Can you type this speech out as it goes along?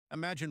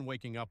Imagine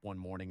waking up one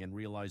morning and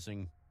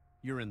realizing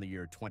you're in the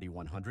year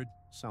 2100.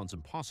 Sounds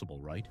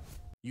impossible, right?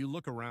 You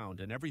look around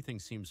and everything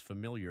seems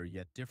familiar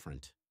yet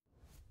different.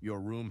 Your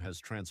room has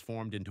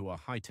transformed into a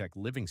high-tech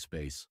living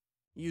space.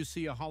 You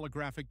see a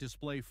holographic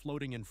display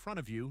floating in front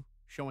of you,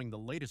 showing the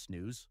latest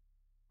news.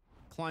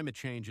 Climate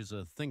change is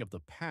a thing of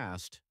the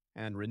past,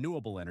 and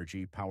renewable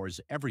energy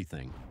powers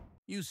everything.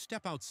 You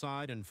step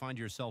outside and find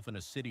yourself in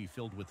a city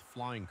filled with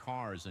flying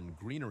cars and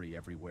greenery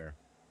everywhere.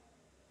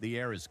 The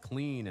air is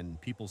clean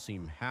and people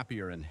seem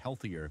happier and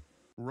healthier.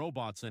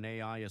 Robots and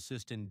AI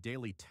assist in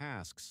daily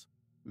tasks,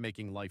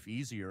 making life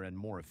easier and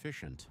more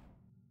efficient.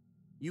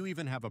 You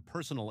even have a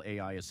personal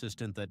AI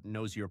assistant that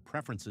knows your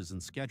preferences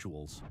and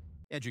schedules.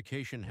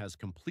 Education has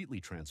completely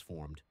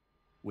transformed,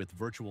 with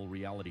virtual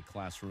reality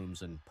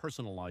classrooms and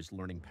personalized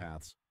learning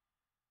paths.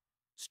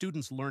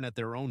 Students learn at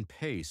their own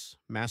pace,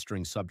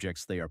 mastering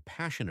subjects they are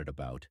passionate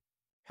about.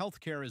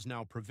 Healthcare is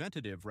now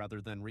preventative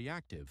rather than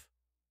reactive.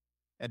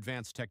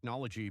 Advanced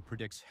technology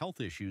predicts health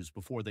issues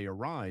before they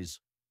arise,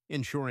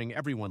 ensuring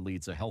everyone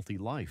leads a healthy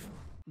life.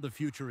 The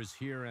future is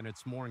here and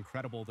it's more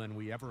incredible than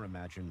we ever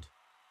imagined.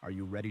 Are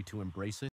you ready to embrace it?